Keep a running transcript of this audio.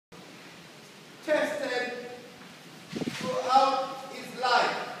tested throughout his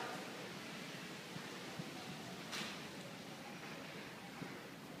life.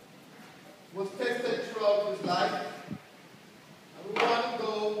 Was tested throughout his life. And we want to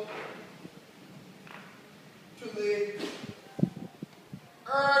go to the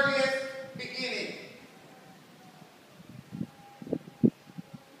earliest beginning.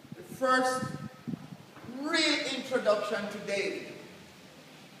 The first real introduction to David.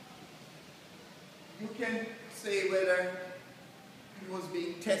 You can say whether he was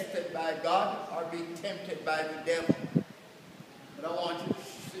being tested by God or being tempted by the devil. But I want you to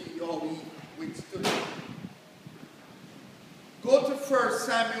see how he withstood it. Go to 1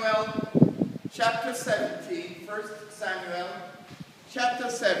 Samuel chapter 17. 1 Samuel chapter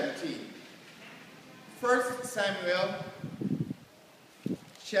 17. 1 Samuel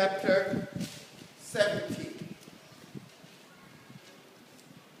chapter 17.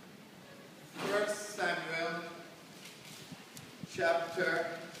 1 Samuel chapter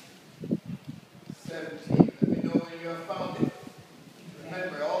 17. Let me know when you have found it.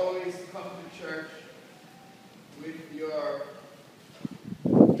 Remember, always come to church with your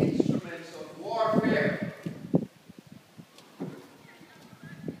instruments of warfare.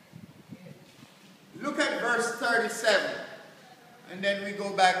 Look at verse 37, and then we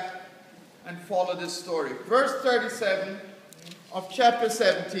go back and follow this story. Verse 37 of chapter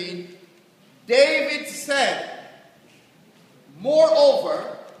 17, David said,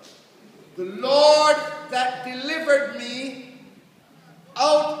 "Moreover, the Lord that delivered me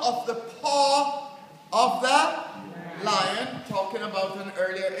out of the paw of the lion," talking about an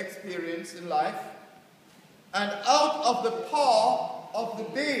earlier experience in life, "and out of the paw of the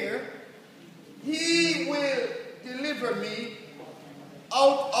bear, he will deliver me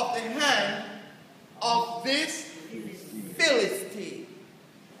out of the hand of this Philistine."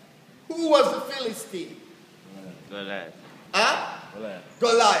 Who was the Philistine? Goliath. Huh? Goliath.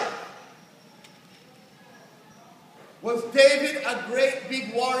 Goliath. Was David a great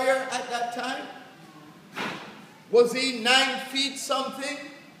big warrior at that time? Was he 9 feet something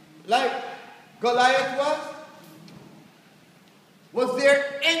like Goliath was? Was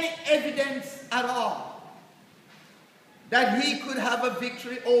there any evidence at all that he could have a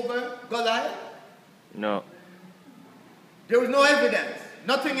victory over Goliath? No. There was no evidence.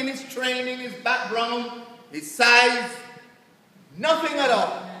 Nothing in his training, his background, his size, nothing at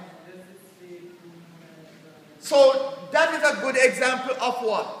all. So that is a good example of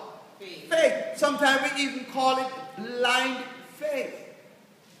what? Faith. Sometimes we even call it blind faith.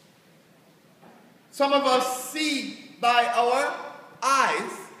 Some of us see by our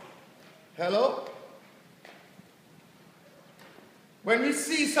eyes. Hello? When we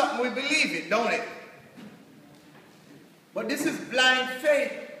see something, we believe it, don't it? But this is blind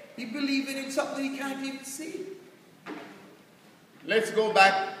faith. He believing in something he can't even see. Let's go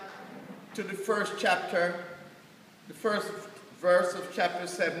back to the first chapter, the first verse of chapter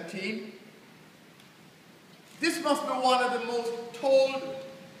 17. This must be one of the most told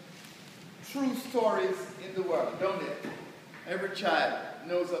true stories in the world, don't it? Every child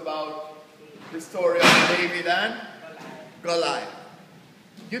knows about the story of David and Goliath.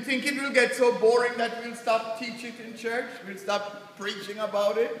 You think it will get so boring that we'll stop teaching it in church? We'll stop preaching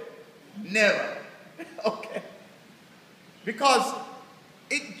about it? Never. Okay. Because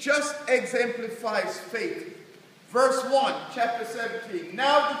it just exemplifies faith. Verse 1, chapter 17.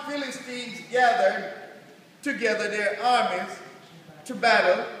 Now the Philistines gathered together their armies to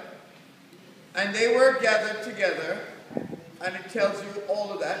battle, and they were gathered together, and it tells you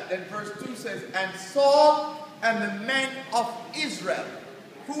all of that. Then verse 2 says, and Saul and the men of Israel.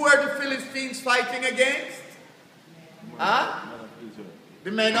 Who are the Philistines fighting against?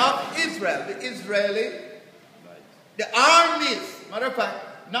 The men of Israel. The Israeli. The armies. Matter of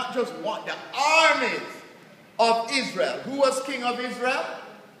fact, not just one. The armies of Israel. Who was king of Israel?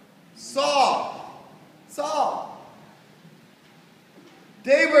 Saul. Saul.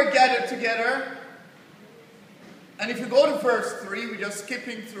 They were gathered together. And if you go to verse 3, we're just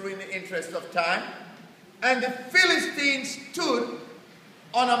skipping through in the interest of time. And the Philistines stood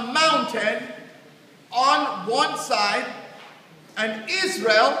on a mountain on one side, and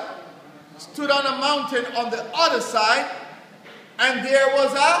Israel stood on a mountain on the other side, and there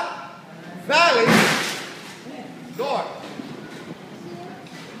was a valley